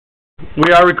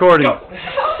We are recording. Wait,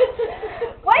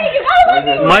 you gotta let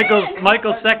me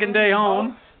Michael's second day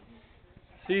home.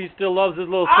 See, he still loves his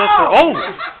little sister. Oh!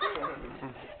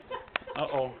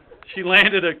 Uh-oh. She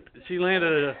landed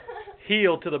a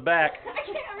heel to the back. I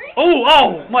can't reach.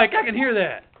 Oh, Mike, I can hear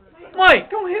that. Mike,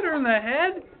 don't hit her in the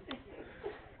head.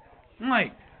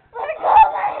 Mike. Let it go,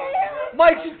 my hand.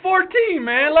 Mike, she's 14,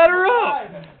 man. Let her up.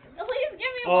 At least give me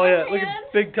Oh, one yeah, hand. look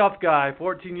at big tough guy,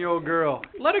 14-year-old girl.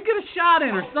 Let her get a shot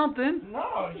in or something.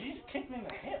 No, you just kicked me in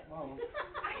the hip, Mom.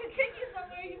 I can kick you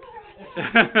somewhere you want.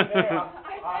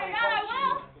 I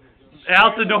will.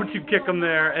 Allison, don't you kick him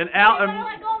there. And You gotta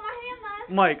let go of my hand,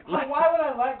 then. Mike. Why would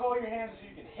I let go of your hand so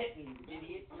you can hit me, you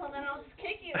idiot? Well, then I'll just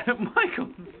kick you. Michael,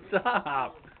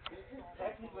 stop.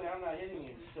 Technically, I'm not hitting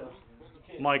you, so.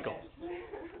 Michael.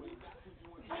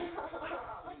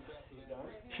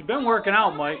 She's been working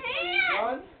out, Mike.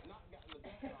 Done?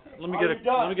 Let me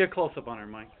get a close up on her,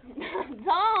 Mike. Don't. You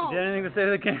got anything to say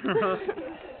to the camera?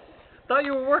 Thought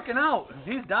you were working out.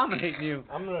 He's dominating you.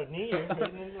 I'm gonna knee you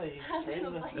right in the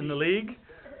league. In the league?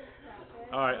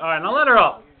 All right. Now let her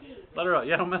up. Let her up.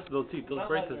 Yeah, don't mess with those teeth. Those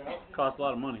braces cost a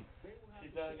lot of money.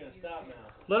 She's not gonna stop now.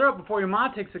 Let her up before your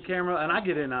mom takes the camera and I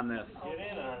get in on this. Get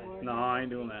in on it. No, I ain't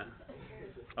doing that.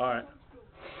 All right.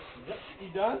 You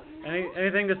done?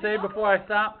 Anything to say before I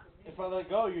stop? If I let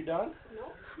go, you done?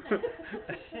 No.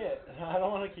 Shit, I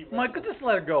don't want to keep. Michael, just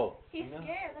let her go. He's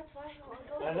scared. That's why I won't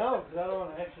go. I know, because I don't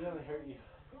want to accidentally hurt you.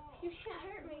 You can't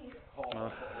hurt me.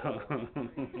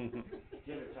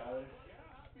 Get it, Tyler.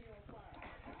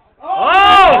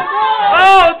 Oh,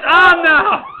 it's on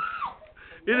now.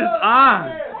 It is on.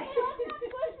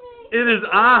 It is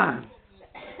on.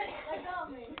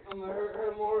 I'm gonna hurt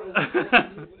her more.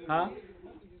 Huh?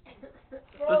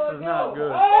 This is not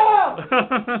good.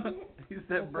 He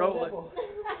said, bro.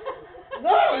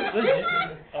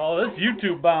 This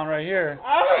YouTube bound right here.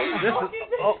 This is.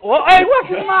 Oh, hey, watch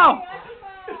his mouth.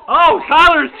 Oh,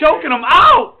 Tyler's choking him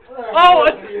out. Oh,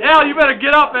 Al, you better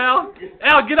get up, Al.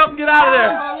 Al, get up and get out of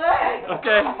there.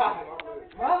 Okay.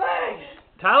 My leg.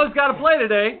 Tyler's got to play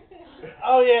today.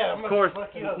 Oh yeah, Of course.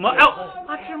 Al,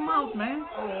 watch your mouth, man.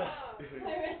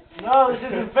 No, this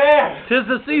isn't fair. 'Tis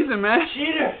the season, man.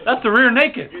 Cheater. That's the rear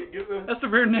naked. That's the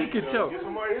rear naked choke.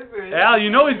 Al, you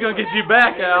know he's gonna get you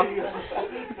back, Al.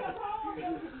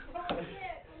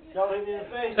 Don't hit me in the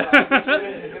face.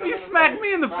 You smacked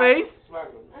me in the face.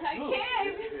 I can't.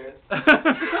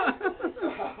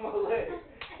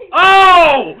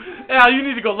 Oh! Al, you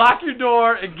need to go lock your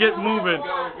door and get moving.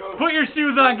 Put your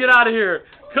shoes on, get out of here.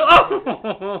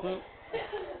 Oh!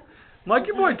 Mike,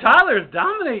 your boy Tyler is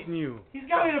dominating you. He's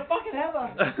got me in a fucking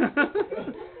headlock.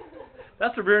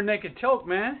 That's a rear naked choke,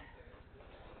 man.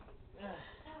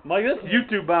 Mike, that's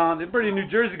YouTube bound. Everybody in New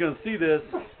Jersey gonna see this.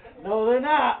 No, they're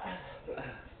not.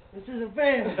 This isn't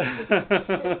fair.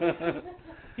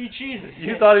 He cheated.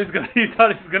 You thought he was gonna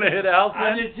hit Allison?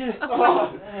 I did too.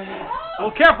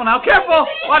 Well, careful now, careful!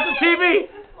 Watch the TV!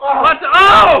 Watch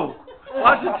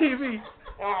the TV!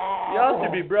 Y'all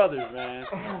should be brothers, man.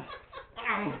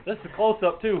 This is a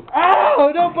close-up, too.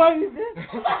 Oh, don't bite me,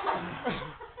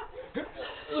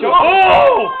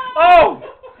 Oh!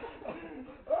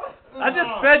 I just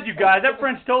fed you guys. That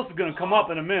French toast is going to come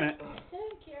up in a minute.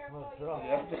 All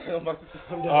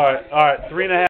right, 3.5.